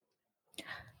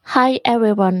Hi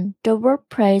everyone. The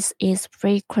workplace is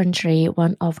frequently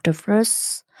one of the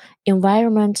first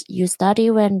environments you study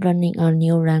when learning a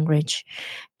new language.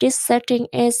 This setting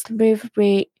is with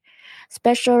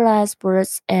specialized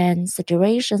words and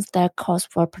situations that calls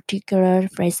for particular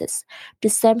phrases. The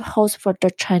same holds for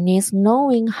the Chinese.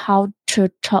 Knowing how to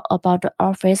talk about the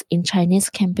office in Chinese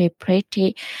can be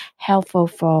pretty helpful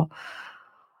for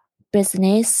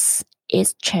business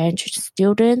exchange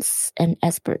students and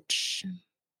experts.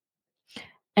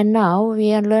 And now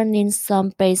we are learning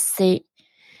some basic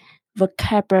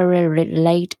vocabulary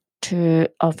related to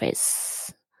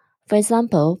office. For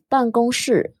example, 办公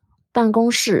室,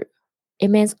 it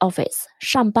means office.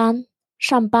 上班,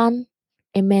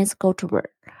 it means go to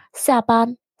work. 下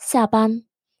班,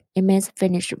 it means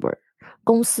finish work.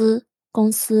 公司,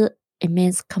 it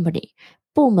means company.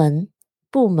 部门,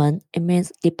 it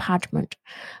means department.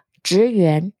 职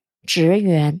员,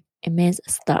 it means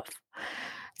staff.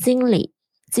 经理,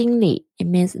 it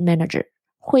means manager.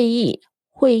 会议,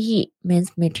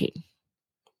 means meeting.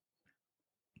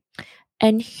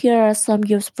 And here are some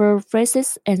useful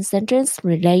phrases and sentences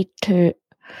related to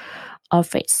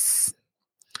office.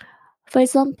 For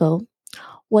example,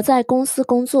 我在公司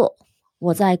工作.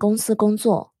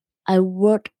 I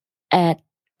work at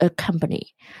a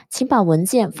company. 请把文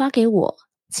件发给我.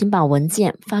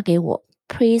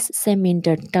 Please send me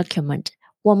the document.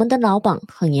 我们的老板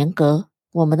很严格.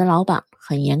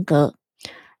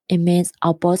 It means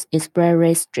our boss is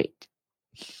very strict.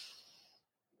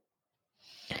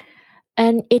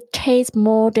 And it takes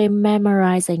more than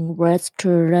memorizing words to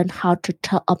learn how to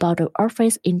talk about the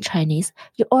office in Chinese.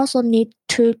 You also need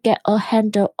to get a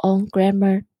handle on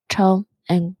grammar, tone,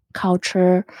 and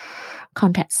culture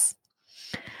context.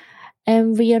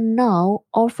 And we are now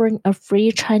offering a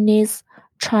free Chinese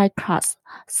try class.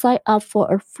 Sign up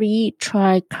for a free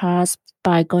try class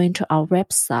by going to our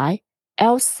website,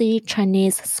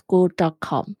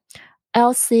 lcchineseschool.com.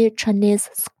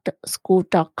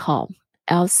 lcchineseschool.com.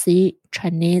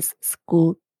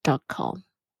 lcchineseschool.com.